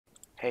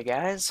Hey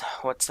guys,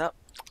 what's up?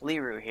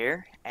 Liru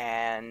here,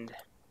 and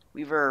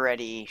we've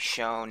already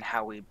shown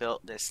how we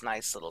built this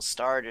nice little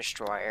Star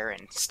Destroyer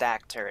and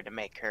stacked her to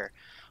make her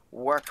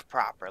work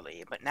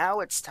properly, but now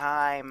it's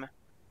time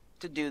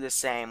to do the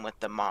same with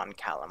the Mon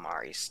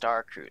Calamari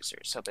Star Cruiser.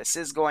 So this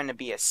is going to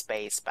be a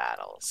space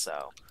battle,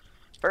 so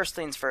first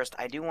things first,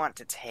 I do want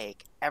to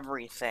take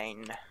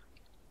everything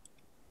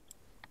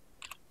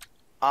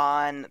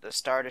on the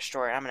Star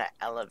Destroyer, and I'm going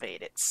to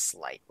elevate it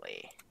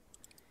slightly.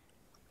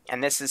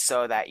 And this is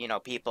so that,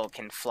 people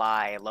can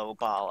fly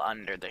lowball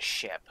under the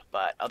ship.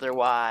 But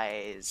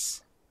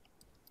otherwise,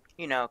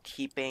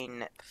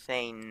 keeping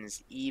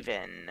things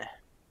even.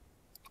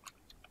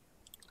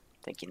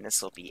 Thinking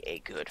this will be a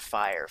good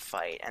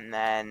firefight. And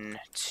then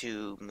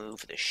to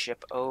move the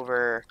ship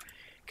over.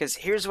 Because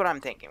here's what I'm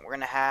thinking. We're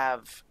going to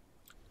have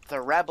the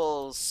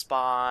rebels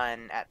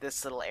spawn at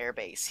this little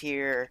airbase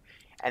here.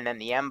 And then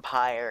the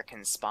Empire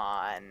can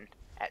spawn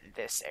at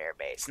this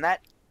airbase. And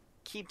that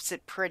keeps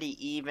it pretty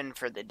even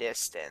for the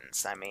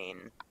distance. I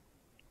mean,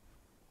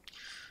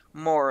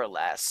 more or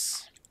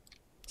less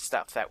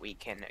stuff that we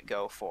can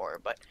go for.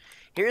 But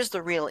here's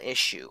the real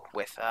issue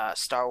with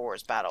Star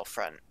Wars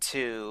Battlefront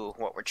 2,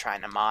 what we're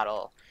trying to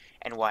model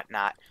and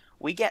whatnot.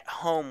 We get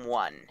home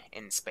one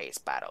in space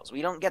battles.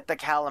 We don't get the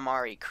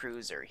Calamari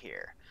cruiser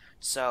here.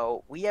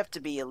 So we have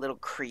to be a little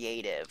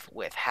creative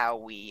with how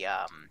we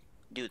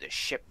do the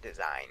ship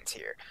designs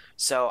here.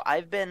 So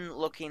I've been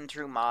looking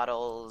through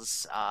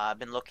models, I've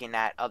been looking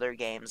at other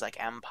games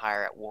like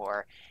Empire at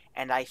War,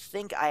 and I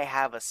think I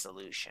have a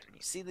solution.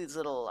 You see these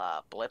little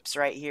blips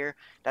right here?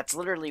 That's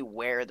literally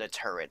where the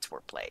turrets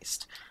were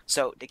placed.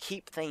 So to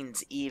keep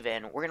things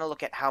even, we're going to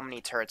look at how many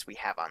turrets we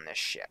have on this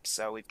ship.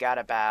 So we've got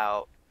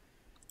about,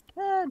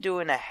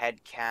 doing a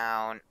head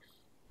count,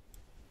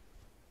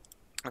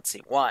 let's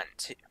see, 1,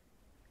 2,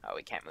 oh,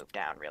 we can't move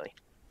down really.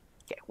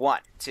 Okay, 1,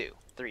 2,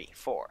 3,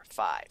 4,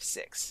 5,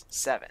 6,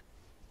 7,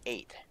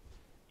 8,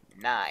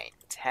 9,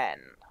 10,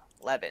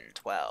 11,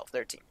 12,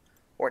 13,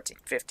 14,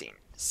 15,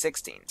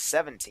 16,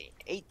 17,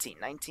 18,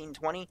 19,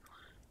 20,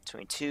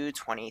 22,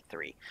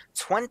 23.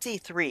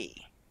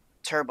 23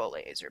 turbo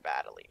laser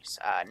batteries,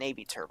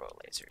 Navy turbo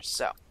lasers.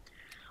 So,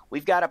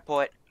 we've got to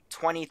put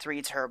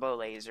 23 turbo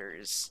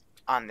lasers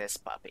on this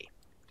puppy.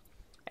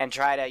 And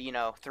try to,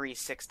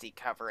 360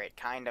 cover it,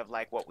 kind of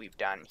like what we've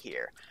done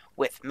here,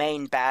 with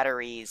main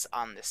batteries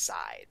on the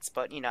sides,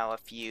 but, a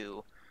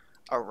few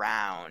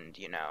around,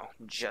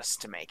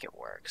 just to make it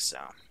work, so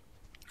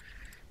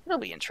it'll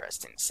be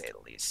interesting to say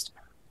the least.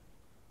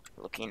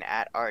 Looking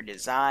at our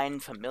design,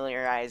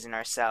 familiarizing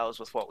ourselves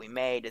with what we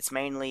made, it's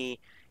mainly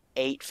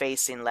 8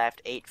 facing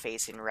left, 8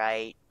 facing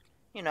right,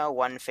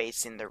 1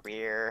 facing the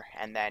rear,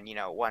 and then,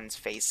 1's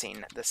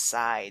facing the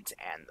sides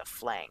and the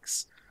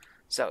flanks.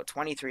 So,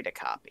 23 to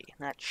copy.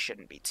 That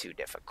shouldn't be too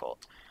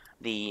difficult.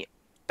 The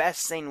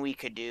best thing we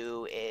could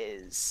do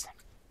is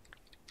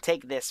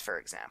take this, for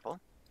example.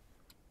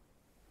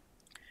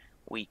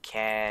 We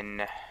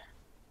can,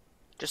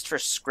 just for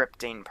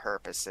scripting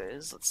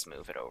purposes, let's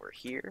move it over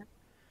here.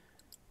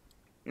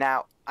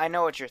 Now, I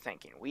know what you're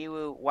thinking.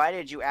 Why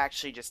did you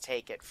actually just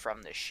take it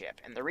from the ship?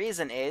 And the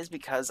reason is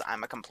because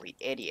I'm a complete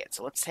idiot.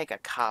 So let's take a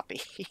copy.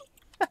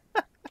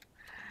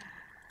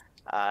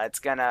 It's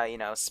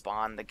gonna,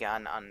 spawn the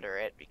gun under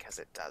it because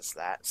it does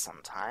that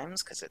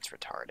sometimes because it's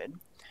retarded.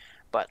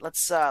 But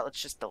let's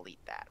just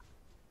delete that.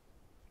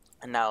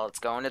 And now let's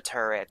go into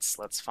turrets.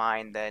 Let's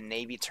find the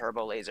Navy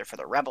turbo laser for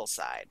the rebel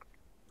side.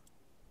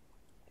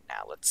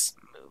 Now let's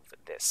move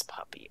this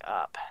puppy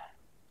up.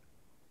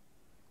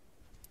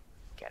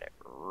 Get it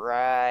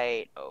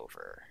right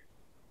over.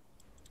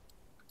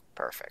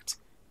 Perfect.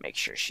 Make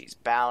sure she's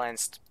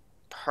balanced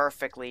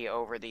perfectly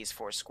over these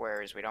 4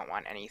 squares. We don't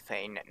want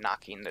anything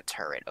knocking the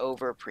turret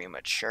over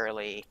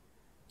prematurely,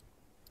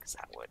 because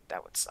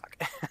that would suck.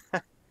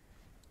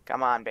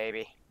 Come on,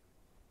 baby.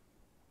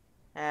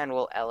 And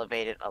we'll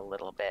elevate it a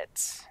little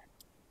bit.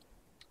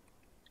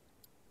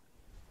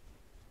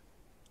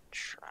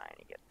 Trying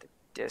to get the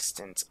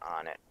distance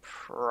on it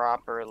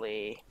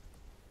properly.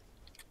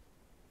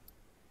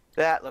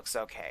 That looks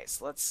okay.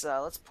 So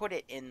let's put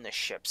it in the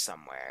ship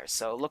somewhere.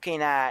 So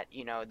looking at,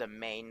 the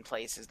main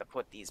places to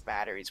put these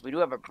batteries, we do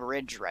have a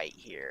bridge right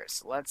here.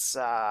 So let's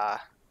I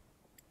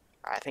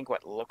think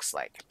what looks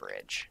like a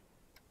bridge.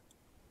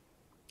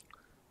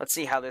 Let's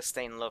see how this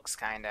thing looks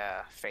kind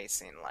of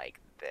facing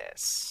like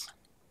this.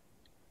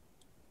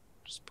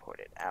 Just put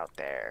it out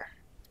there.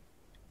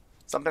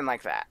 Something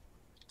like that.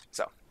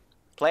 So,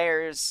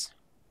 players,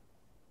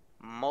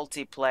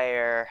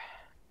 multiplayer,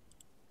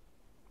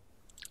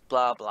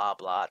 blah, blah,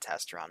 blah,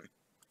 test run.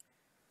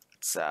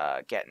 Let's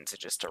get into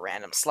just a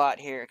random slot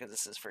here, because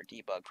this is for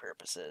debug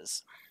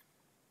purposes.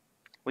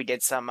 We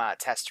did some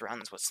test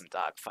runs with some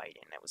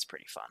dogfighting. It was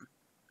pretty fun.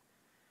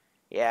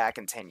 Yeah,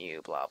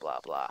 continue, blah,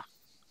 blah, blah.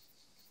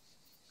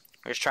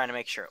 We're just trying to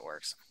make sure it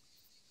works.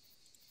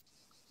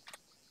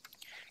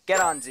 Get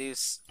on,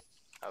 Zeus.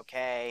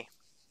 Okay.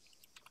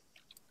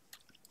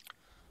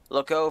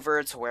 Look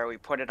over to where we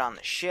put it on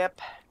the ship.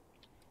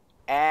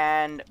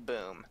 And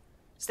boom.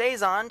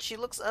 stays on. She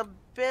looks a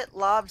bit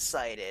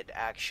lopsided,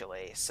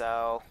 actually.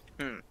 So,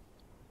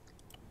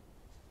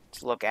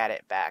 let's look at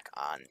it back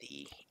on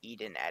the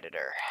Eden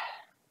editor.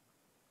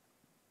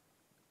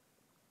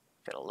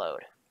 If it'll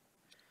load.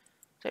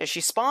 So she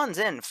spawns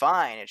in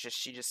fine. It's just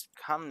she just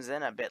comes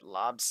in a bit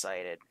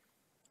lopsided.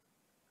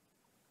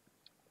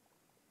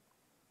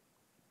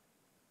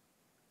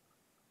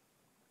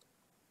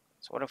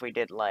 So what if we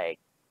did like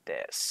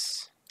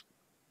this?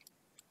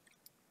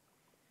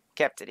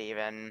 Kept it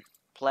even.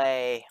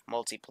 Play,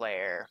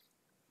 multiplayer.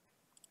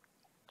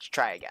 Let's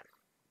try again.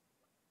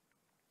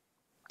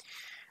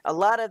 A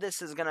lot of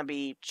this is going to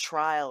be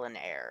trial and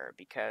error,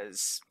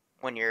 because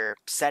when you're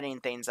setting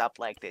things up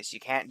like this, you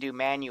can't do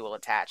manual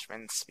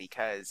attachments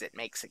because it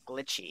makes it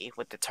glitchy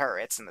with the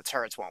turrets, and the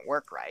turrets won't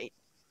work right.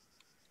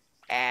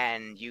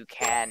 And you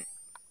can't,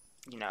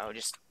 you know,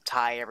 just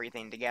tie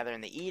everything together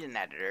in the Eden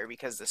editor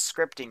because the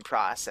scripting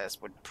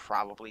process would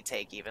probably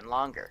take even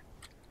longer.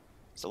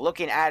 So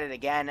looking at it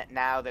again,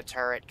 now the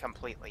turret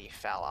completely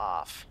fell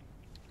off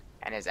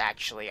and is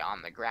actually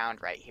on the ground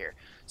right here.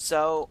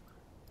 So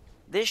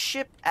this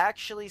ship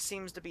actually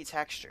seems to be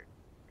textured.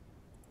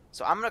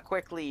 So I'm going to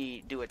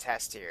quickly do a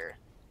test here.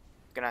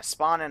 I'm going to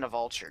spawn in a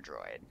vulture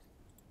droid.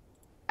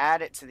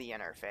 Add it to the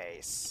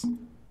interface.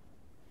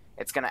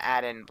 It's going to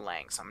add in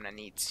blanks. I'm going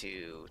to need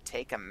to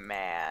take a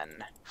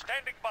man,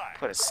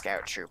 put a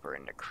scout trooper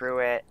into crew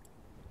it.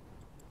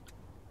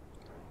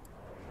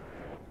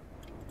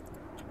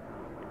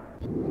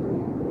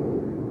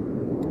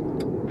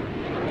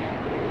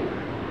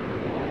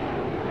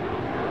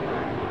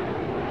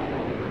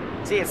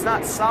 See, it's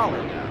not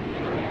solid, though.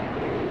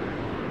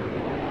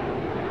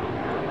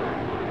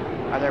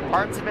 Are there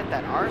parts of it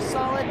that are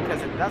solid?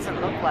 Because it doesn't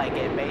look like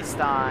it based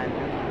on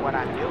what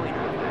I'm doing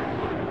with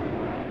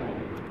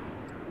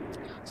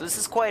it. So this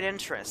is quite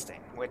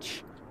interesting,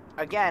 which,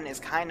 again, is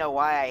kind of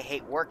why I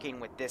hate working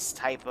with this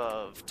type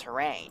of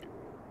terrain.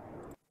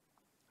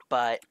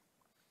 But,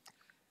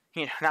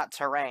 you know, not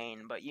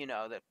terrain, but, you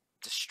know, the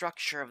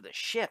structure of the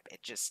ship,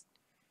 it just,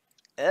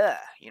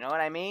 you know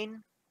what I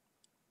mean?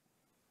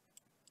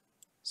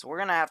 So we're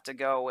going to have to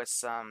go with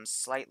some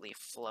slightly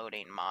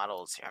floating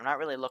models here. I'm not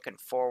really looking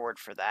forward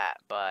for that,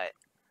 but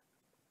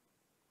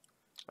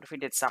what if we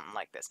did something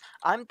like this?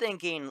 I'm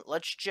thinking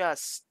let's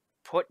just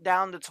put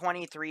down the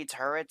 23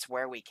 turrets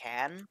where we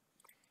can,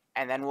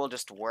 and then we'll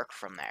just work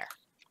from there.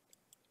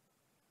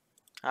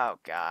 Oh,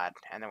 God.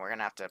 And then we're going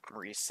to have to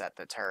reset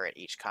the turret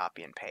each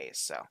copy and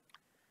paste, so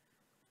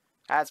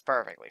that's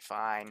perfectly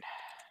fine.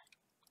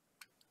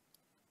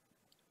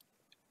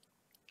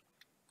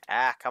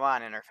 Ah, come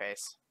on,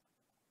 interface.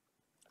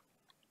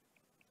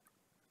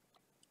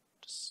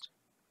 Just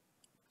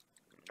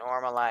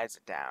normalize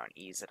it down,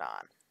 ease it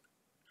on.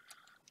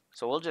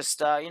 So we'll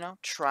just, you know,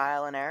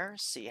 trial and error,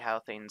 see how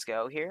things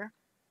go here.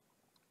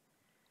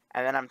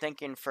 And then I'm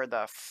thinking for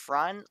the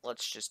front,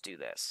 let's just do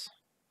this.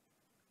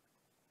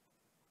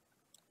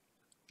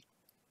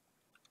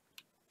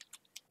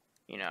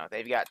 You know,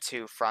 they've got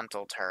 2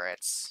 frontal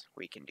turrets.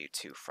 We can do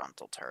 2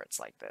 frontal turrets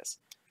like this.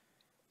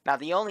 Now,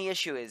 the only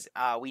issue is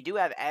we do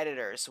have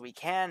editors, so we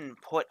can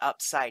put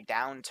upside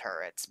down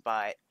turrets,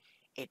 but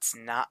it's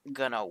not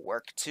gonna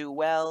work too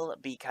well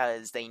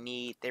because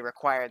they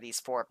require these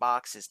 4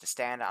 boxes to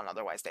stand on,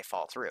 otherwise they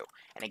fall through.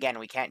 And again,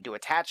 we can't do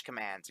attach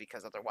commands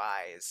because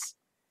otherwise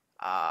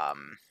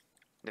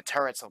the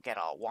turrets will get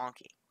all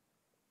wonky.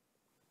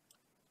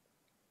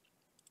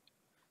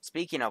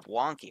 Speaking of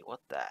wonky,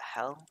 what the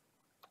hell?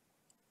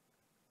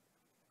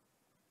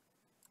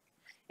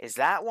 Is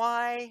that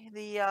why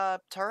the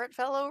turret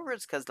fell over?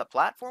 It's because the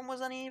platform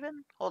was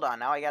uneven? Hold on,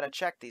 now I gotta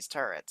check these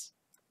turrets.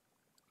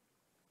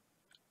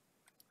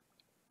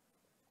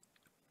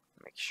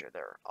 Make sure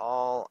they're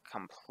all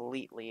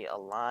completely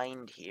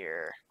aligned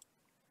here.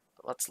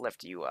 But let's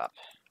lift you up.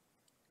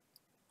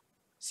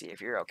 See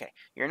if you're okay.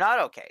 You're not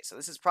okay, so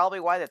this is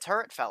probably why the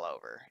turret fell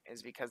over,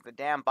 is because the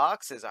damn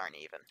boxes aren't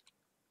even.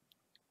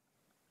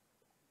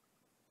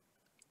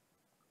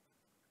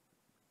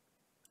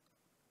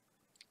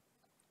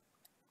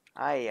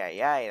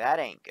 Ay, that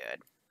ain't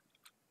good.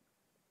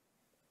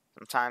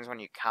 Sometimes when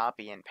you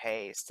copy and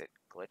paste, it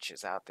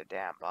glitches out the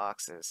damn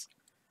boxes.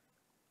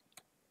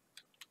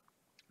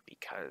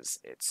 Because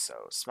it's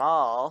so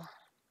small.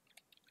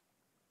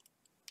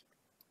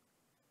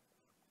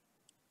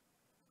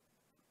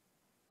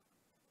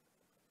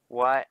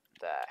 What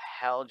the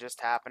hell just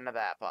happened to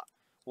that box?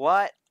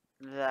 What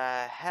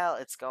the hell?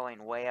 It's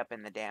going way up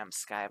in the damn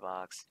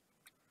skybox.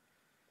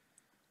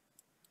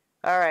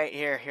 Alright,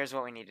 here's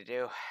what we need to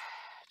do.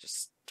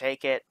 Just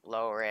take it,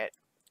 lower it,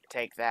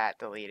 take that,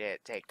 delete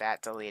it, take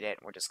that, delete it.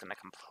 We're just going to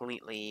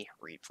completely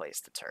replace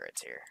the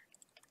turrets here.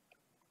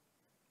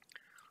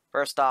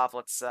 First off,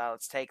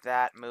 let's take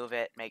that, move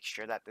it, make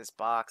sure that this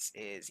box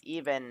is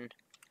even.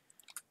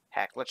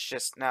 Heck, let's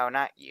just, no,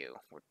 not you.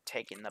 We're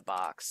taking the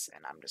box,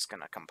 and I'm just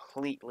going to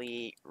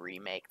completely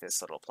remake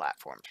this little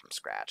platform from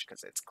scratch,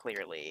 because it's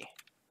clearly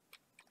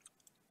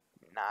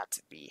not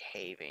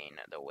behaving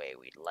the way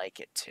we'd like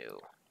it to.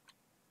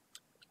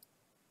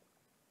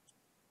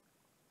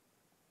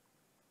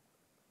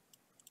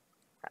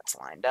 That's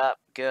lined up.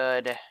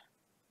 Good.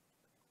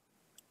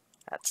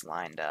 That's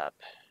lined up.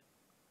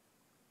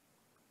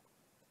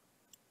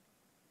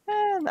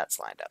 And that's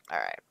lined up.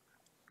 Alright.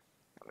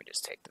 Let me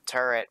just take the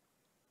turret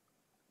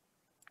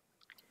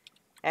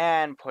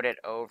and put it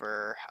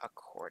over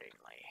accordingly.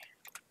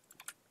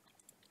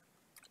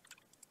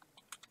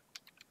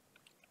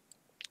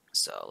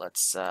 So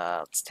let's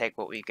take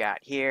what we got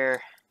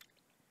here.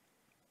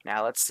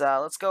 Now let's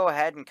go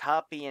ahead and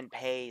copy and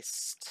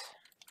paste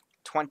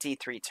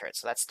 23 turrets.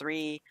 So that's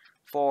 3,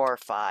 4,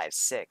 5,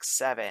 6,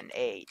 7,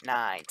 8,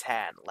 9,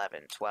 10,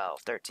 11,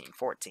 12, 13,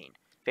 14,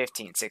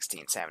 15,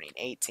 16, 17,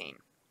 18, 20,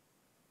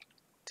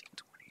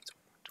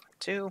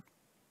 22,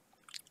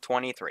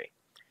 23.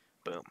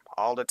 Boom.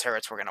 All the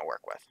turrets we're going to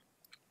work with.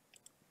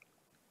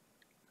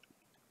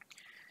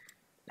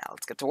 Now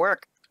let's get to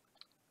work.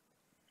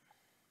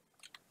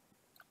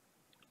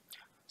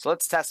 So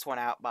let's test one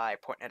out by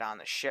putting it on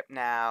the ship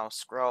now.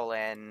 Scroll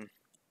in.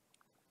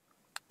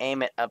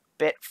 Aim it a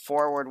bit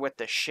forward with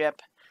the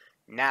ship.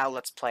 Now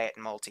let's play it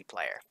in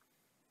multiplayer.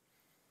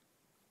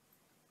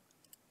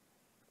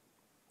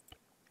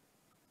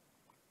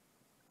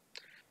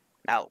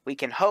 Now, we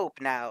can hope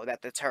now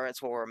that the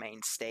turrets will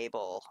remain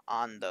stable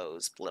on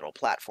those little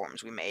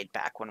platforms we made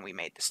back when we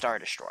made the Star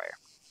Destroyer.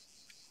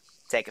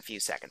 Take a few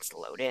seconds to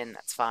load in,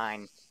 that's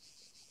fine.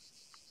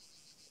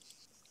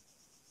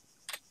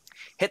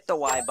 Hit the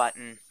Y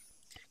button.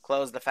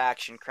 Close the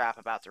faction crap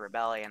about the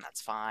rebellion,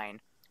 that's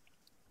fine.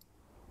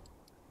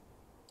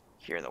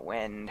 Hear the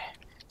wind.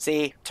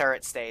 See,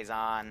 turret stays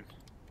on.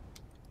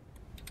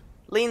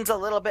 Leans a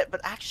little bit,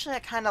 but actually I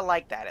kind of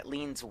like that. It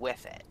leans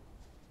with it.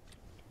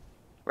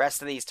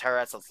 Rest of these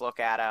turrets, let's look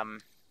at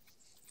them.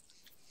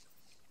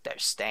 They're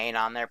staying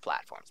on their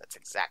platforms. That's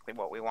exactly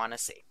what we want to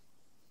see.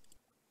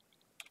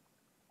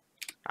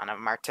 None of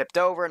them are tipped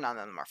over. None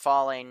of them are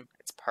falling.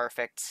 It's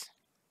perfect.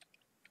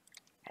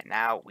 And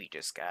now we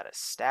just gotta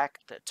stack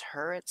the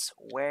turrets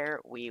where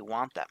we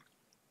want them.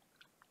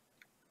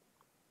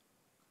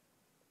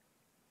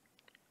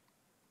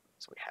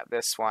 So we have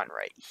this one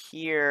right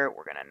here.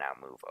 We're gonna now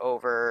move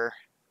over.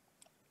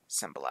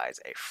 Symbolize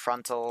a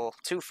frontal,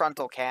 2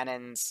 frontal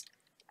cannons.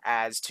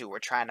 As to, we're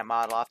trying to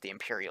model off the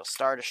Imperial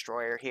Star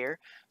Destroyer here.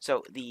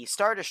 So the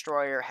Star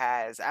Destroyer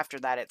has, after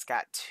that, it's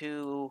got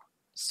 2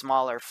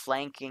 smaller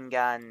flanking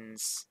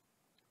guns.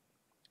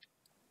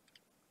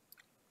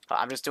 Oh,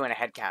 I'm just doing a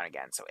head count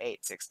again. So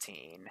 8,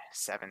 16,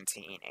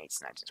 17, 18, 19, 20,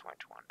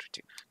 21,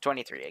 22,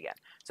 23 again.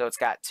 So it's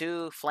got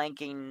 2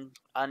 flanking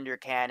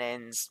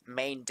undercannons,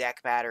 main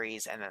deck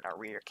batteries, and then a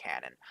rear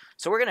cannon.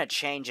 So we're going to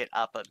change it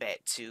up a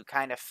bit to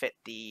kind of fit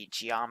the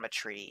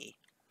geometry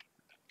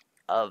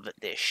of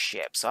this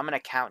ship. So I'm going to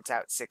count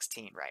out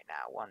 16 right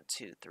now. 1,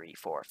 2, 3,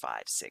 4,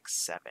 5, 6,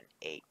 7,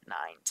 8, 9,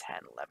 10,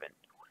 11,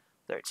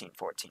 13,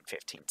 14,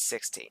 15,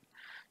 16.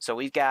 So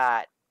we've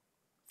got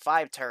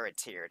 5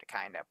 turrets here to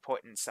kind of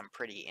put in some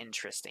pretty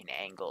interesting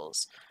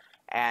angles.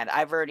 And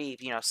I've already,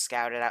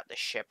 scouted out the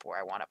ship where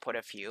I want to put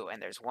a few,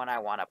 and there's one I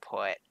want to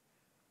put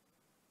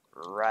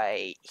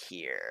right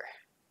here.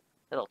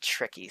 Little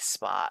tricky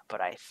spot, but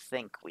I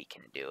think we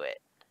can do it.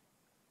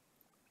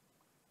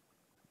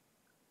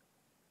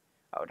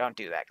 Oh, don't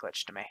do that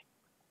glitch to me.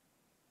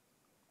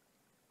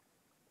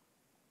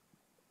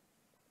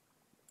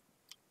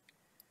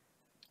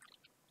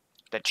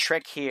 The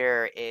trick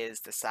here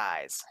is the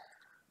size.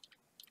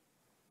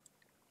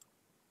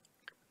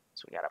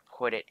 So we gotta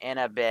put it in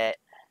a bit.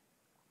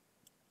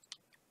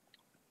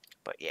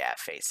 But yeah,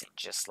 facing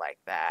just like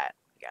that.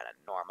 We gotta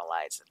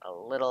normalize it a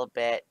little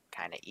bit,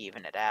 kind of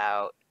even it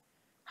out.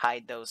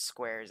 Hide those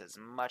squares as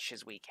much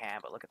as we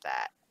can, but look at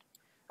that.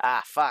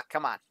 Ah, fuck,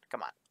 come on,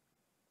 come on.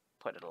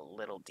 Put it a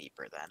little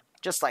deeper then.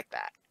 Just like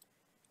that.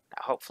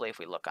 Now, hopefully, if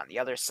we look on the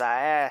other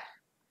side,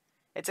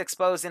 it's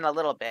exposing a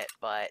little bit,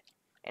 but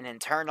an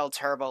internal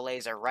turbo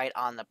laser right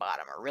on the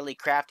bottom. A really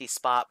crafty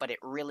spot, but it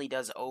really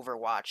does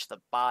overwatch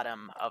the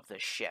bottom of the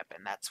ship,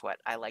 and that's what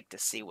I like to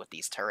see with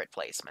these turret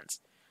placements.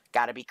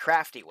 Gotta be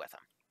crafty with them.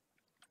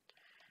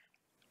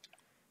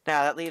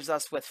 Now, that leaves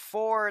us with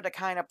 4 to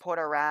kind of put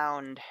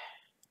around.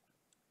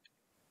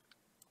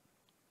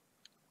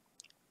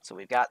 So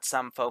we've got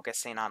some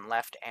focusing on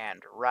left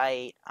and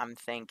right. I'm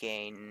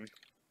thinking,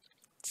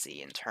 let's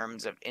see, in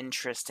terms of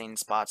interesting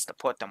spots to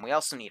put them, we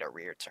also need a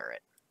rear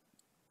turret.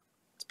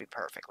 Let's be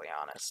perfectly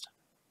honest.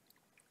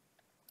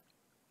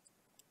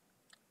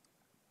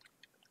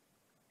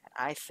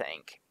 I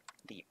think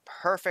the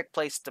perfect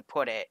place to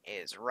put it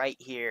is right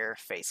here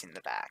facing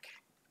the back.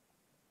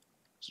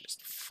 So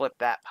just flip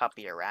that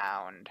puppy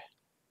around,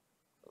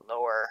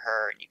 lower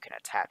her, and you can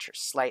attach her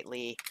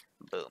slightly.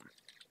 Boom.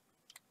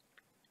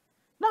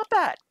 Not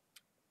bad.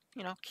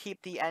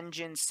 Keep the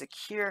engine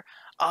secure.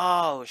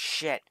 Oh,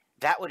 shit.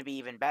 That would be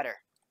even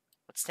better.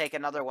 Let's take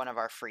another one of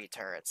our free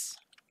turrets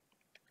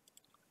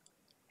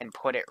and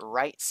put it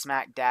right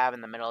smack dab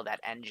in the middle of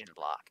that engine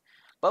block.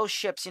 Both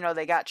ships,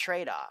 they got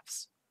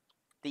trade-offs.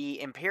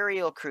 The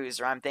Imperial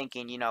cruiser, I'm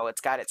thinking,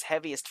 it's got its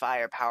heaviest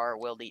firepower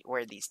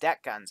where these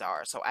deck guns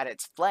are. So at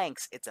its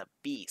flanks, it's a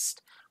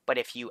beast. But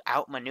if you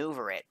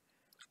outmaneuver it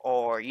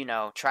or, you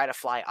know, try to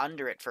fly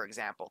under it, for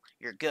example,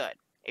 you're good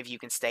if you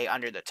can stay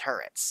under the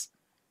turrets.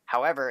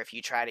 However, if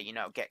you try to, you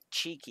know, get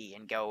cheeky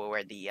and go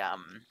where the,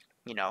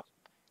 you know,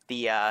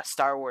 the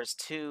Star Wars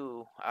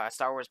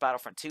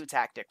Battlefront 2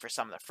 tactic for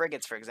some of the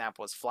frigates, for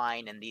example, is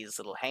flying in these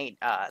little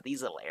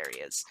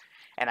areas.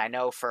 And I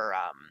know for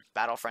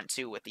Battlefront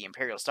 2 with the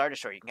Imperial Star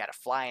Destroyer, you can kind of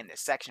fly in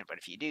this section, but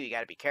if you do, you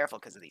got to be careful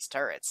because of these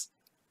turrets.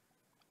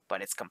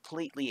 But it's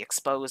completely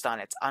exposed on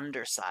its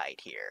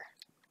underside here.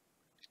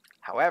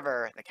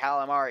 However, the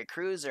Calamari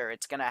Cruiser,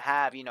 it's going to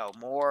have, you know,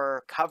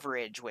 more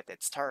coverage with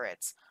its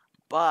turrets,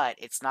 but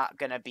it's not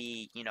going to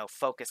be, you know,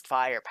 focused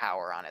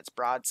firepower on its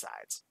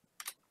broadsides.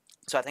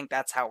 So I think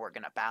that's how we're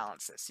going to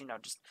balance this, you know,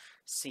 just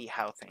see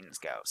how things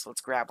go. So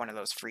let's grab one of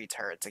those free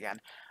turrets again.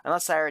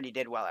 Unless I already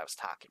did while I was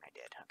talking, I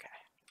did. Okay.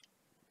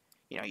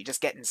 You know, you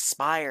just get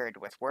inspired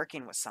with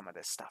working with some of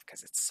this stuff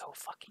because it's so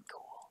fucking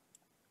cool.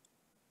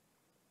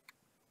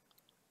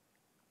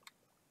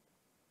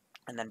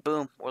 And then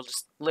boom, we'll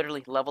just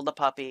literally level the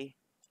puppy,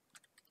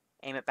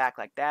 aim it back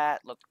like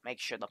that, look, make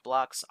sure the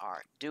blocks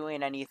aren't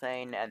doing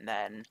anything, and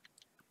then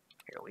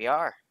here we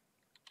are.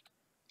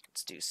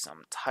 Let's do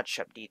some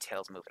touch-up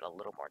details, move it a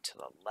little more to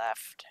the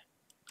left,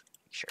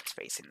 make sure it's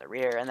facing the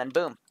rear, and then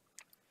boom,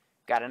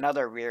 got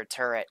another rear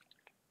turret.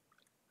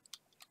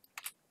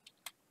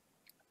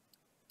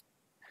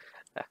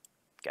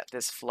 Got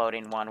this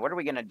floating one. What are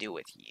we going to do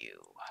with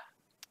you?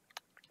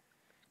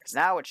 Because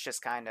now it's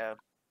just kind of,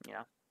 you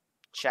know,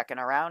 checking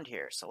around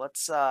here. So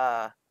let's,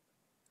 I'm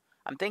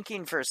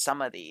thinking for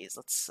some of these,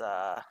 let's,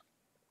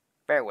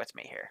 bear with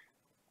me here.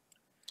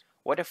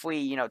 What if we,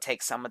 you know,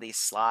 take some of these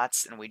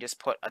slots and we just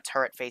put a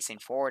turret facing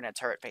forward and a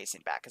turret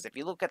facing back? Because if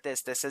you look at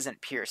this, this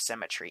isn't pure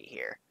symmetry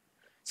here.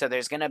 So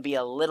there's going to be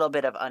a little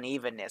bit of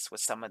unevenness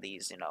with some of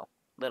these, you know,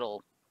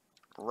 little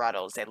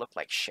ruddles. They look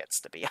like shits,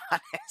 to be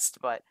honest.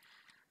 But,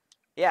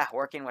 yeah,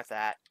 working with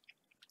that.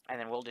 And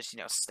then we'll just, you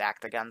know, stack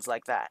the guns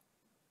like that.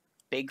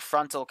 Big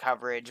frontal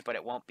coverage, but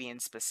it won't be in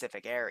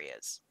specific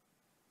areas.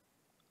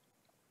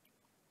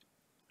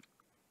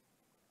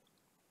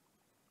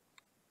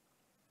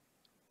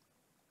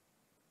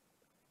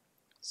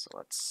 So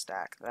let's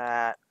stack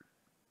that.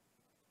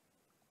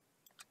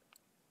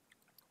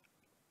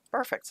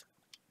 Perfect.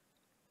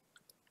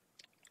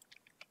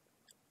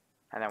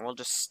 And then we'll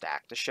just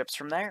stack the ships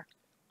from there.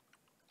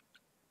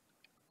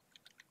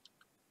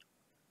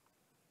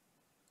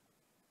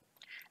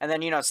 And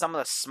then, you know, some of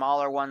the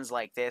smaller ones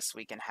like this,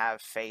 we can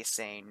have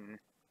facing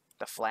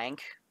the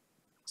flank.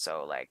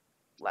 So, like,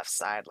 left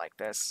side like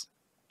this.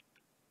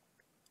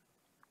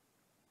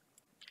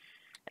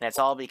 And it's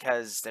all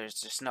because there's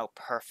just no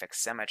perfect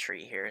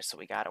symmetry here, so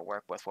we gotta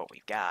work with what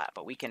we've got.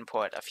 But we can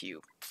put a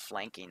few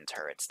flanking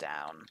turrets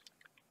down.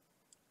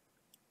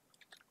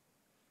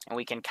 And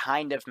we can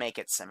kind of make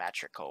it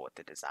symmetrical with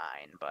the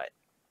design, but,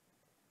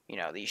 you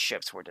know, these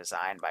ships were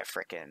designed by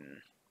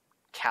frickin'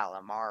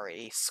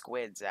 Calamari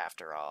squids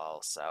after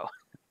all, so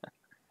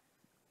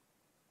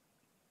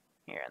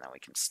here, and then we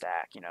can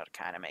stack, you know, to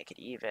kind of make it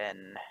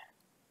even.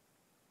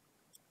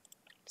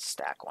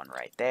 Stack one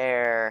right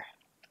there.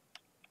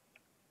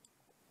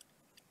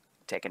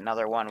 Take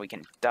another one. We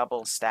can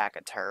double stack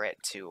a turret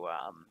to,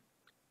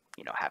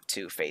 you know, have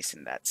two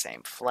facing that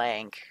same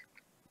flank.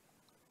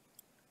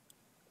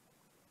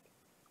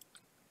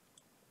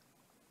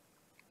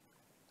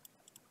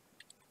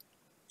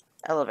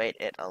 Elevate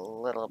it a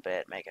little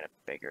bit, make it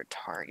a bigger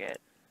target.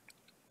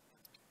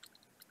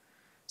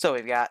 So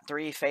we've got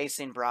 3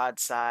 facing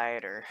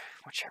broadside, or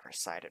whichever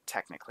side it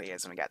technically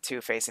is, and we got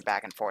 2 facing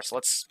back and forth. So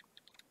let's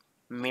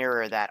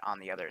mirror that on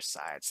the other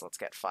side. So let's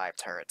get 5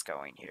 turrets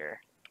going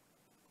here.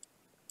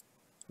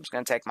 I'm just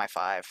going to take my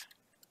 5.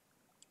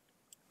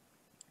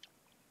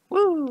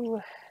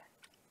 Woo!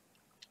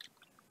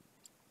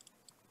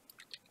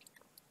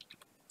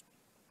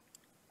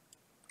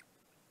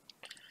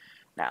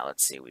 Now,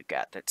 let's see, we've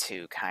got the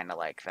 2 kind of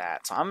like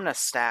that. So I'm going to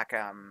stack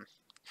them.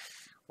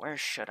 Where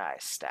should I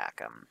stack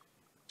them?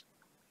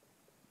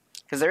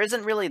 Because there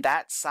isn't really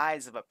that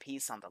size of a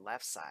piece on the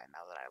left side now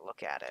that I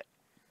look at it.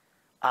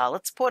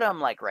 Let's put them,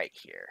 like, right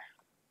here.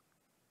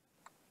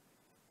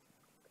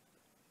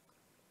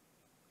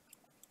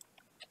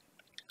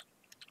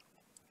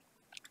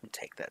 And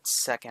take that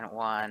second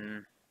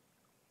one.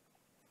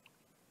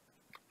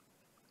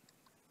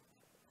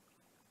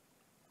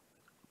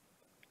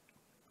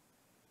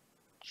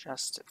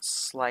 Adjust it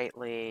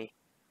slightly.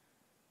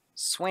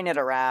 Swing it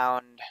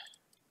around.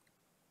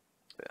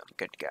 Boom,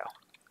 good to go.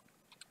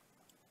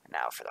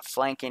 Now for the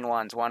flanking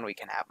ones, one we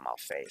can have them all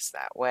face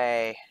that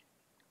way.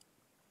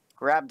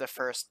 Grab the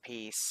first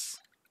piece.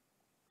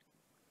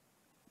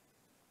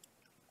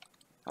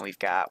 And we've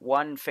got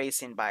 1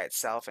 facing by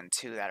itself and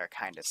 2 that are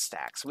kind of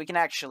stacked. So we can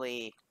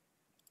actually...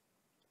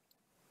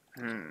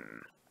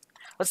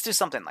 Let's do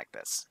something like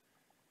this.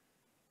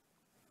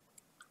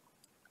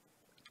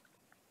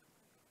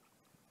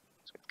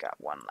 So we've got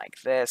 1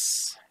 like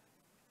this.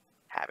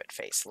 Have it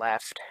face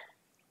left.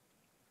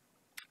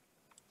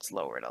 Let's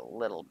lower it a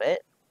little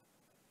bit.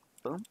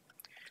 Boom.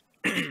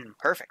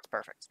 Perfect,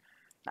 perfect.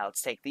 Now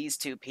let's take these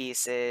 2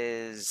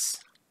 pieces.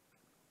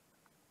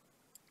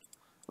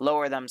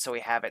 lower them so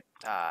we have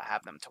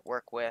them to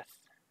work with.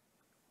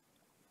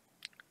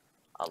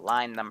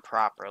 Align them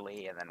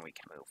properly, and then we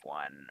can move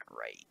one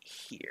right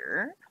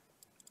here.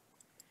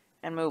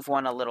 And move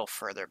one a little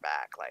further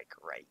back, like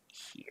right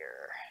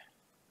here.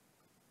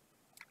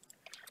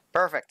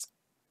 Perfect.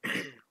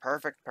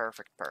 Perfect,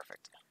 perfect,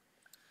 perfect.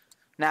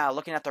 Now,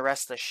 looking at the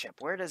rest of the ship,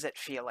 where does it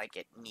feel like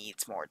it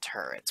needs more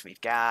turrets?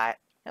 We've got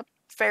a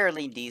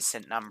fairly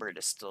decent number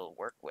to still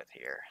work with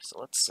here. So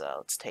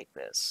let's take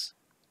this.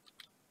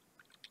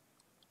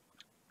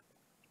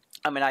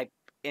 I mean, I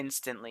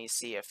instantly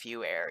see a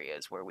few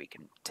areas where we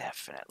can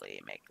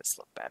definitely make this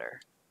look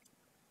better.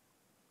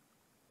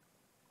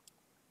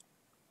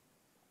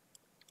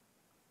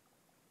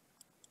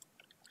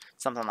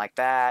 Something like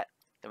that.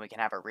 Then we can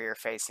have a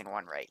rear-facing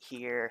one right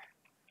here.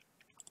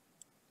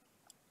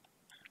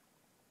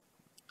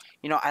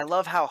 You know, I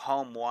love how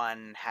Home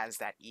 1 has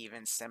that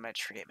even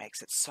symmetry. It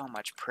makes it so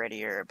much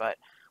prettier, but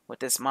with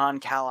this Mon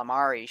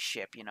Calamari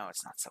ship, you know,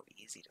 it's not so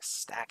easy to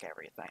stack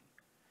everything.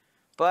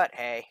 But,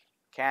 hey,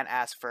 can't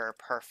ask for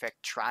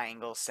perfect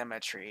triangle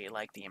symmetry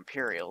like the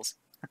Imperials.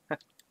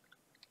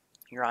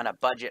 You're on a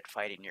budget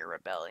fighting your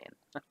rebellion.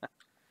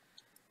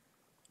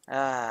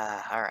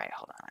 Alright,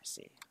 hold on, I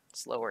see.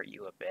 Let's lower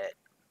you a bit.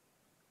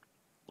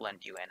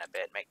 Blend you in a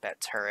bit, make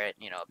that turret,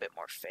 you know, a bit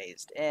more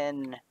phased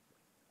in.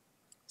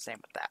 Same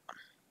with that one.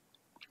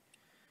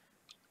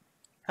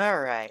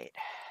 Alright.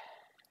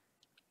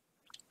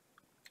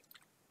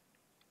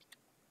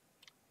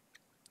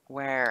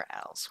 Where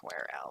else?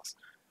 Where else?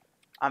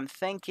 I'm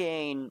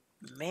thinking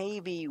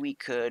maybe we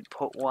could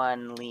put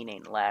one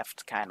leaning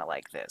left, kind of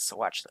like this. So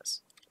watch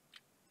this.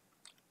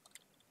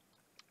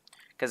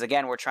 Because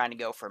again, we're trying to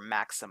go for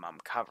maximum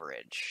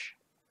coverage.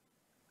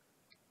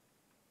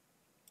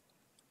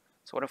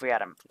 So what if we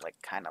had him like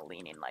kind of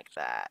leaning like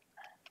that?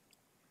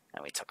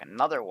 And we took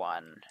another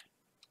one.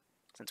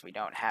 Since we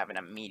don't have an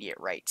immediate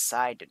right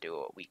side to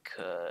do it, we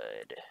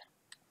could...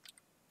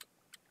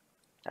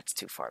 That's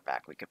too far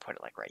back. We could put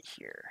it like right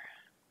here.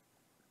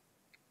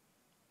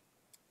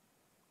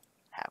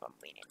 Have him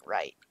leaning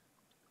right.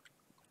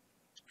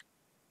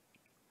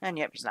 And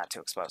yep, he's not too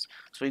exposed.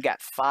 So we've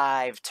got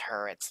 5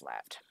 turrets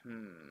left.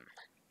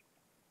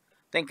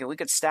 Thinking we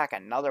could stack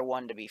another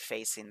one to be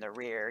facing the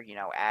rear, you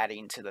know,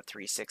 adding to the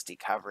 360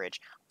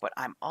 coverage. But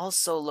I'm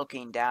also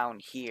looking down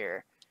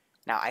here.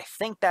 Now, I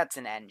think that's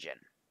an engine.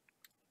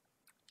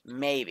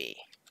 Maybe.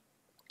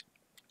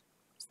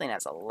 This thing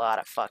has a lot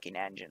of fucking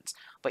engines.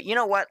 But you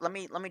know what? Let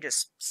me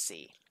just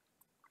see.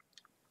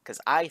 Because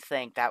I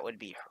think that would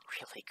be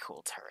a really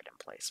cool turret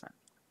emplacement.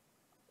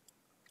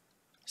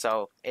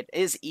 So, it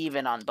is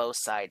even on both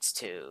sides,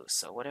 too.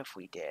 So, what if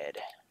we did...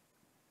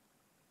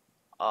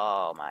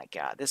 Oh my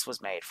god, this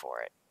was made for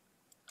it.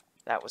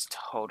 That was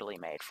totally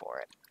made for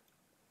it.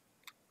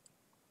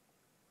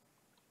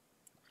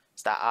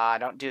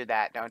 Stop, don't do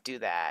that, don't do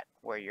that.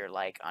 Where you're,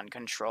 like,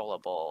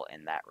 uncontrollable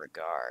in that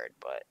regard,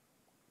 but...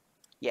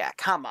 Yeah,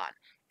 come on.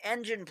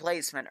 Engine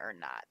placement or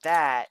not,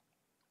 that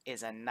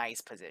is a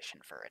nice position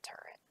for a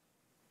turret.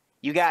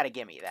 You gotta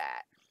give me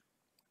that.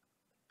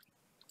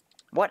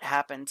 What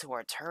happened to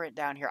our turret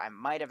down here? I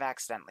might have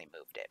accidentally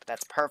moved it, but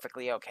that's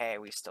perfectly okay.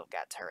 We've still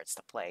got turrets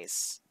to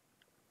place.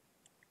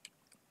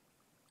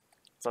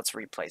 So let's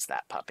replace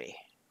that puppy.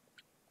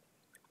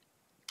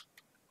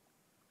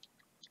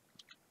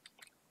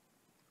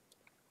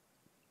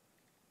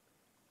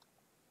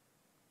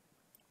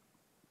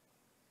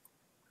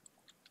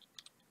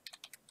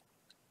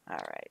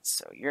 Alright,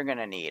 so you're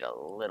gonna need a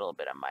little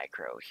bit of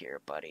micro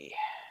here, buddy.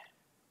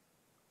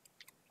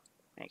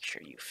 Make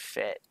sure you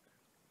fit.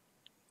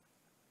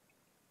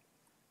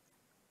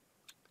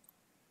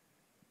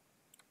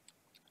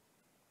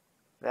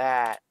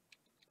 That.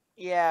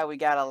 Yeah, we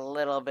got a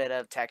little bit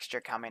of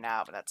texture coming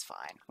out, but that's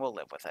fine. We'll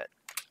live with it.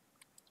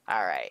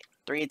 Alright,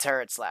 3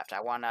 turrets left. I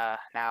want to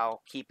now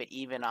keep it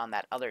even on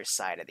that other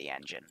side of the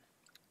engine.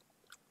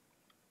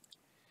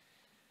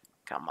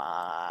 Come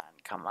on,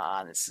 come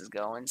on. This is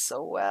going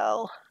so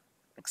well.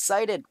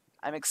 Excited.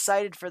 I'm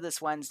excited for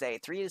this Wednesday,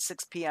 3 to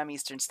 6 p.m.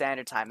 Eastern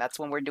Standard Time. That's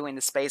when we're doing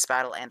the space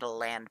battle and a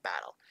land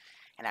battle.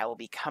 And I will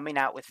be coming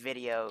out with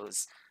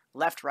videos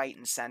left, right,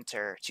 and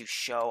center to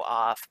show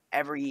off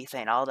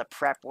everything, all the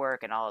prep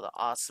work and all the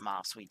awesome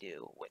offs we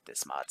do with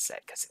this mod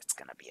set, because it's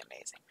going to be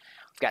amazing.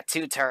 We've got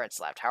 2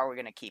 turrets left. How are we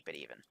going to keep it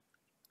even?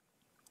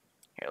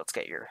 Here, let's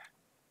get your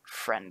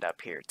friend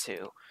up here,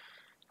 too.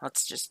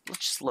 Let's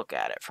just look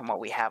at it from what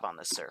we have on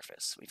the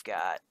surface. We've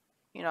got,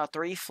 you know,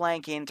 3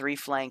 flanking,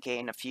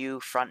 a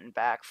few front and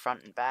back,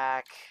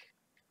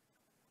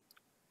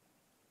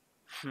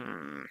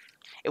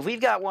 If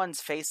we've got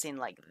ones facing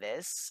like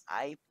this,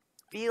 I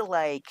feel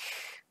like...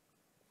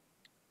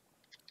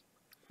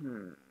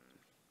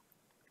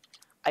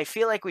 I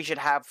feel like we should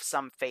have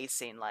some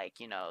facing like,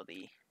 you know,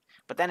 the...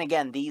 But then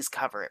again, these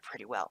cover it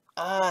pretty well.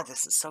 Oh,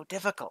 this is so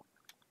difficult.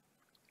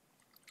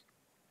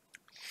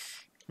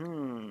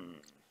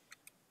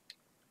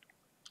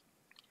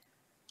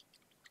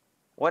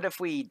 What if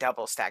we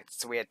double stacked,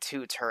 so we had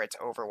 2 turrets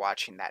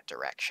overwatching that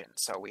direction?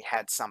 So we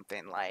had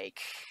something like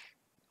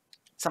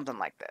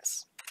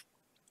this.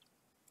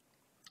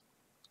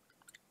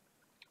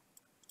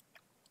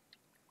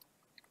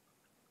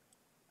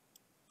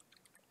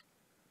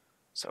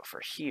 So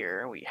for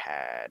here, we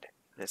had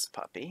this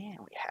puppy, and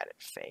we had it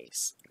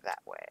face that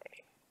way.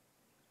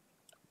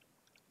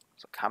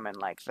 So come in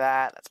like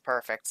that. That's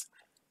perfect.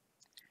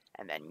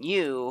 And then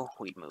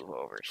we'd move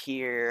over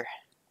here.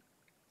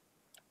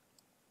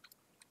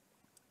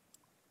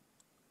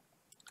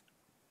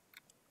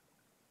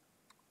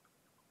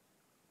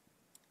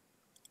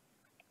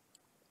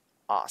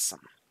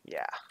 Awesome.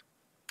 Yeah.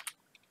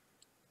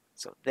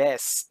 So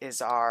this is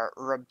our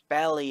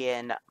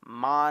Rebellion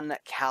Mon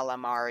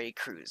Calamari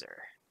cruiser.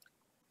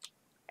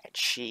 And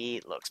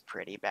she looks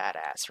pretty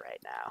badass right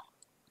now.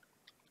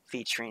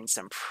 Featuring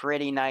some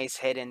pretty nice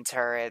hidden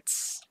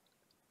turrets.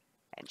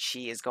 And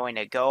she is going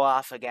to go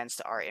off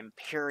against our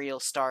Imperial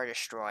Star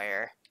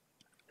Destroyer,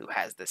 who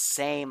has the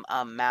same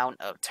amount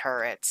of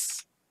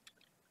turrets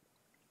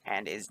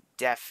and is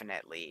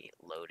definitely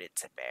loaded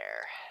to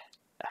bear.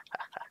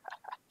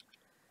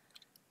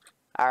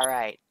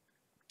 Alright.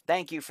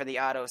 Thank you for the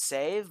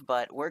autosave,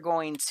 but we're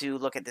going to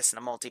look at this in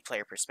a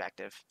multiplayer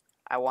perspective.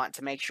 I want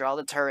to make sure all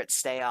the turrets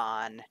stay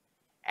on,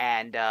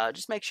 and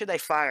just make sure they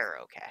fire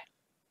okay.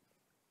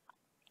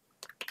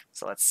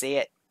 So let's see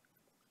it.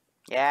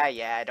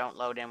 Yeah, don't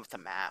load in with the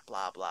map,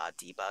 blah, blah,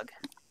 debug.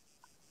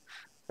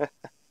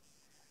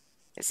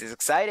 This is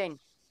exciting.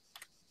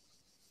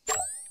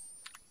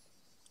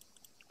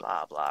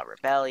 Blah, blah,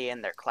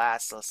 Rebellion, they're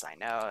classless, I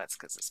know, that's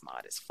because this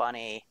mod is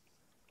funny.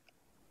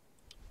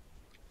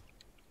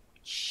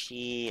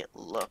 She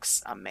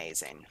looks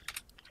amazing.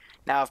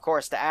 Now, of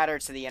course, to add her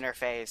to the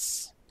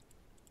interface,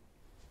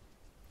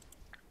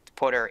 to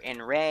put her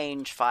in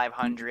range,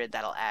 500,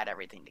 that'll add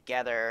everything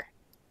together.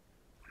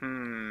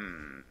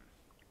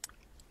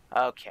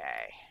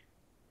 Okay.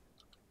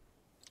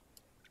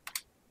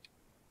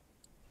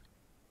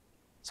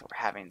 So we're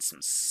having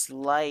some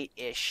slight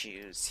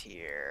issues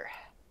here.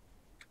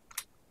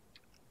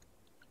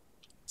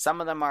 Some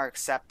of them are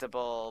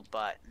acceptable,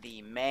 but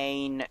the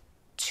main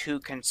two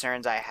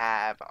concerns I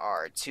have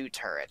are two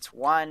turrets.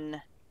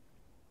 One,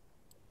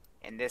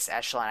 in this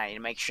echelon, I need to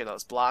make sure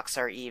those blocks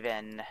are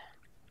even.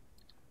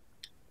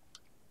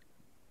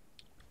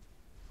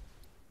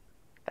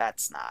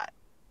 That's not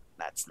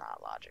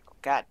logical.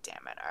 God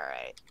damn it.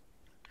 Alright.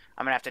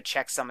 I'm gonna have to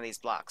check some of these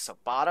blocks. So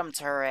bottom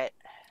turret,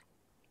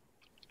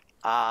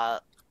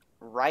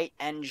 right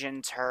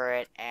engine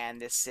turret, and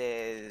this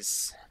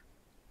is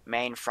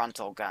main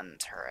frontal gun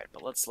turret.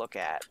 But let's look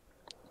at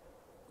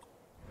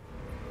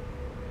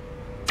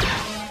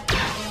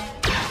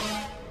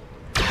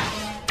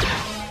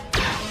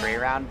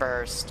 3-round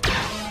burst,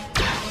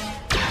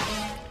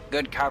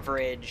 good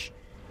coverage,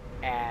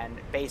 and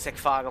basic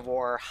fog of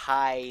war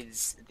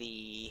hides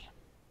the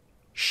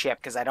ship,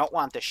 because I don't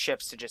want the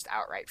ships to just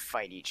outright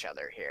fight each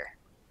other here.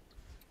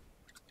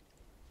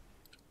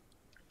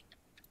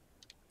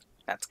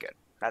 That's good.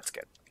 That's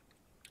good.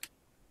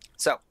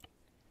 So,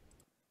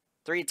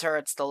 3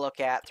 turrets to look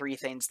at, 3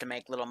 things to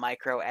make little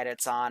micro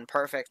edits on.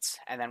 Perfect.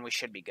 And then we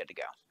should be good to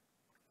go.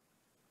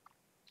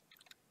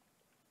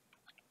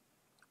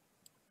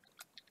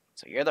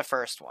 So you're the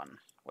first one.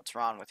 What's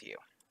wrong with you?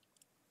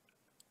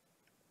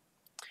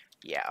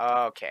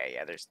 Yeah, okay.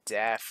 Yeah, there's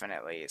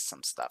definitely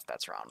some stuff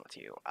that's wrong with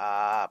you.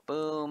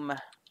 Boom.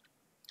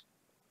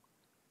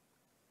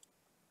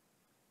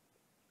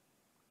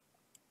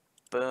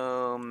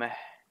 Boom.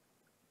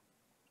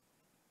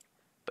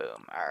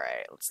 Boom.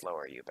 Alright, let's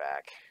lower you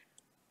back.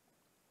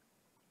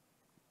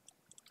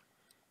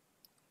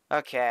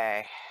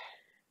 Okay.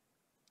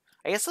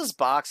 I guess those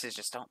boxes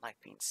just don't like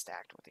being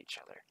stacked with each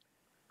other.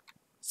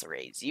 Let's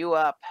raise you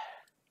up.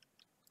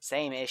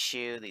 Same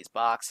issue. These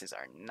boxes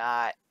are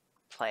not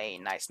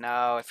playing nice.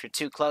 No, if you're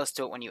too close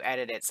to it when you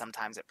edit it,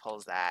 sometimes it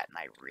pulls that, and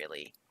I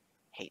really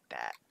hate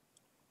that.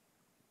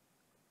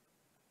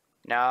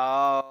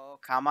 No,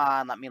 come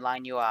on, let me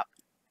line you up.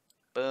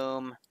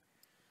 Boom.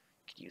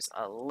 Could use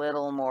a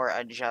little more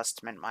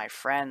adjustment, my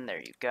friend.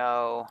 There you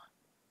go.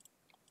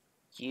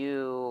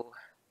 You.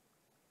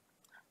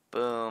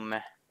 Boom.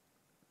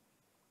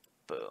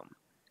 Boom.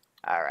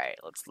 Alright,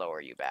 let's lower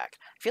you back.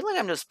 I feel like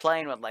I'm just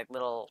playing with, like,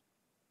 little,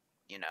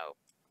 you know,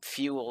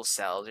 fuel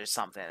cells or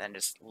something, and then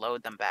just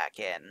load them back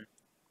in.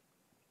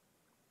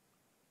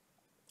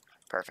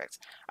 Perfect.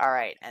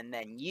 Alright, and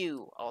then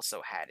you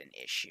also had an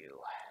issue.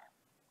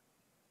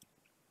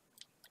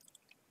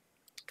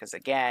 Because,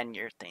 again,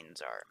 your things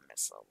are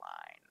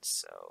misaligned.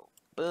 So,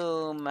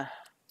 boom.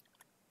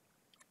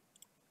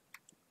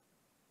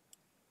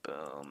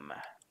 Boom.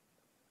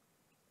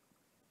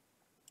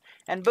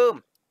 And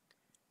boom.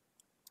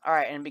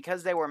 Alright, and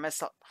because they were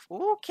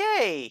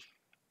okay.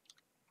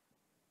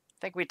 I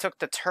think we took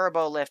the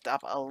turbo lift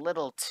up a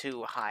little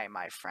too high,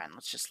 my friend.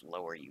 Let's just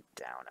lower you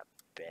down a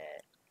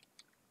bit.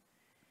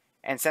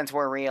 And since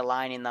we're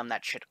realigning them,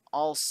 that should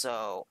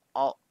also...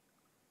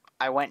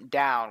 I went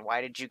down. Why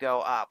did you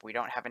go up? We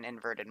don't have an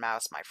inverted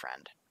mouse, my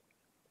friend.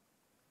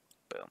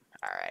 Boom.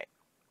 Alright.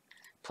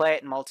 Play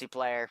it in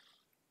multiplayer.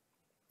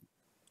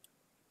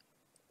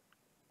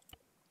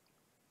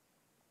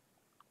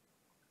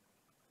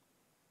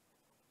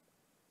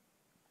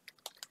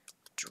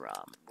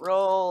 Drum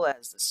roll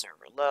as the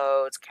server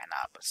loads.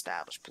 Cannot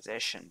establish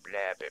position.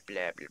 Blah, blah,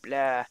 blah, blah,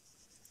 blah.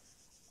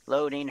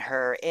 Loading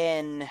her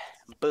in.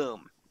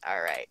 Boom.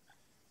 Alright.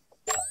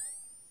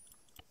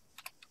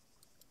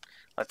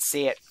 Let's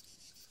see it.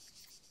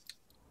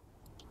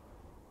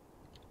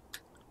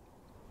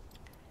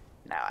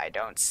 Now, I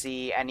don't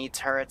see any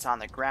turrets on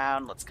the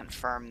ground. Let's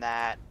confirm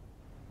that.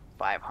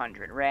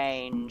 500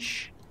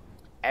 range.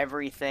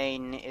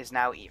 Everything is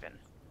now even.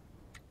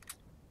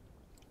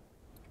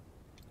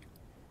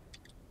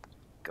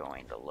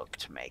 Going to look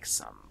to make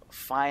some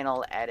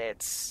final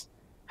edits.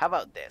 How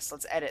about this?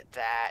 Let's edit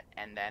that,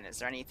 and then is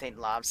there anything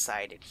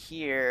lopsided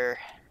here?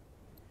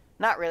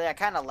 Not really. I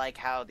kind of like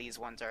how these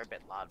ones are a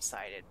bit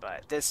lopsided,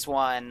 but this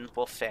one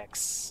we'll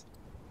fix.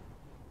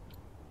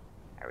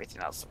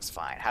 Everything else looks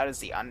fine. How does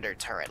the under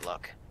turret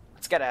look?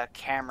 Let's get a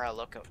camera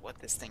look at what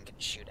this thing can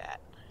shoot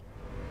at.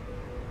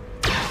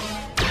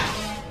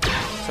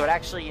 So it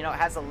actually, you know, it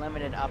has a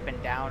limited up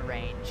and down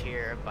range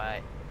here,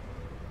 but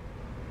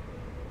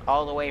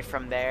all the way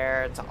from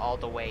there to all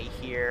the way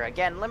here.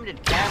 Again,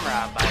 limited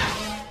camera,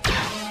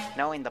 but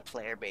knowing the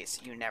player base,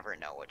 you never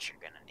know what you're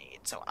going to need.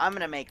 So I'm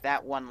going to make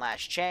that one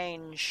last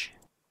change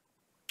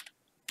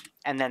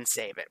and then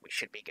save it. We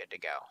should be good to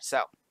go.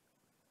 So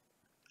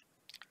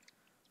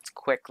let's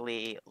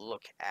quickly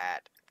look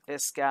at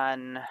this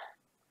gun.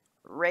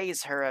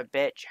 Raise her a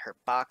bit. Her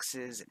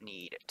boxes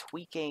need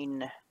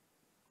tweaking.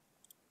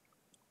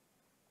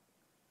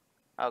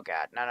 Oh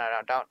god, no,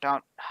 don't. I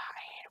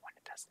hate it when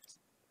it does this.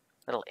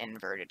 Little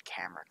inverted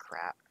camera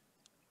crap.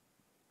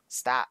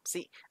 Stop.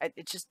 See,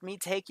 it's just me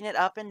taking it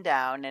up and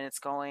down, and it's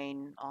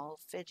going all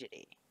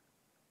fidgety.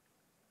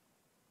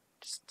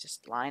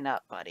 Just line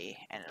up, buddy,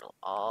 and it'll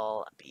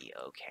all be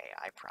okay,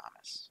 I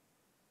promise.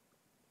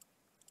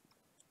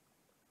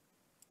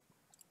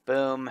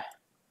 Boom.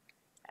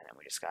 And then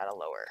we just gotta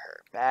lower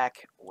her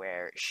back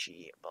where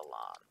she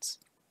belongs.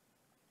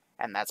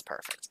 And that's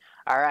perfect.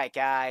 Alright,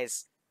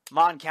 guys.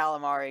 Mon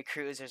Calamari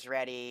cruiser's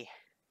ready.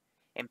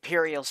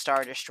 Imperial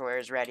Star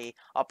Destroyer's ready.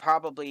 I'll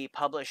probably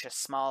publish a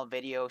small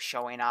video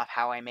showing off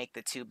how I make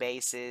the two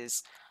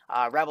bases.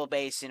 Rebel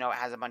base, you know, it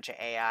has a bunch of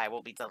AI.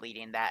 We'll be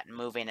deleting that and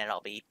moving it.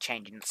 I'll be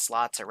changing the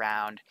slots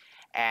around.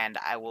 And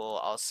I will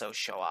also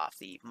show off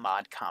the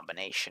mod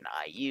combination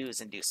I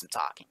use and do some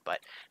talking. But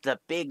the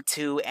big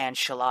two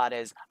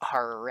enchiladas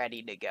are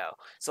ready to go.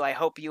 So I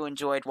hope you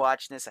enjoyed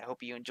watching this. I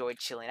hope you enjoyed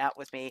chilling out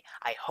with me.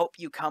 I hope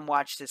you come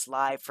watch this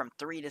live from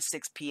 3 to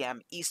 6 p.m.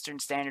 Eastern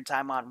Standard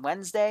Time on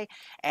Wednesday.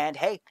 And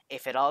hey,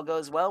 if it all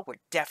goes well, we're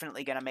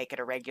definitely going to make it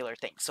a regular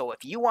thing. So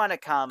if you want to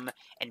come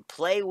and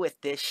play with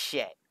this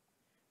shit,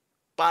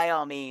 by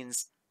all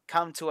means,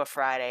 come to a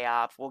Friday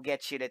op. We'll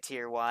get you to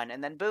tier 1.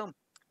 And then boom,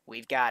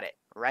 we've got it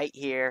right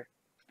here.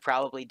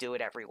 Probably do it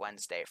every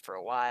Wednesday for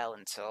a while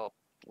until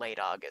late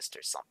August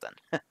or something.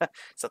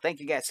 So thank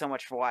you guys so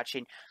much for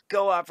watching.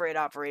 Go operate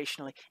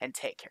operationally and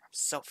take care. I'm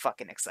so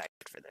fucking excited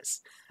for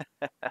this.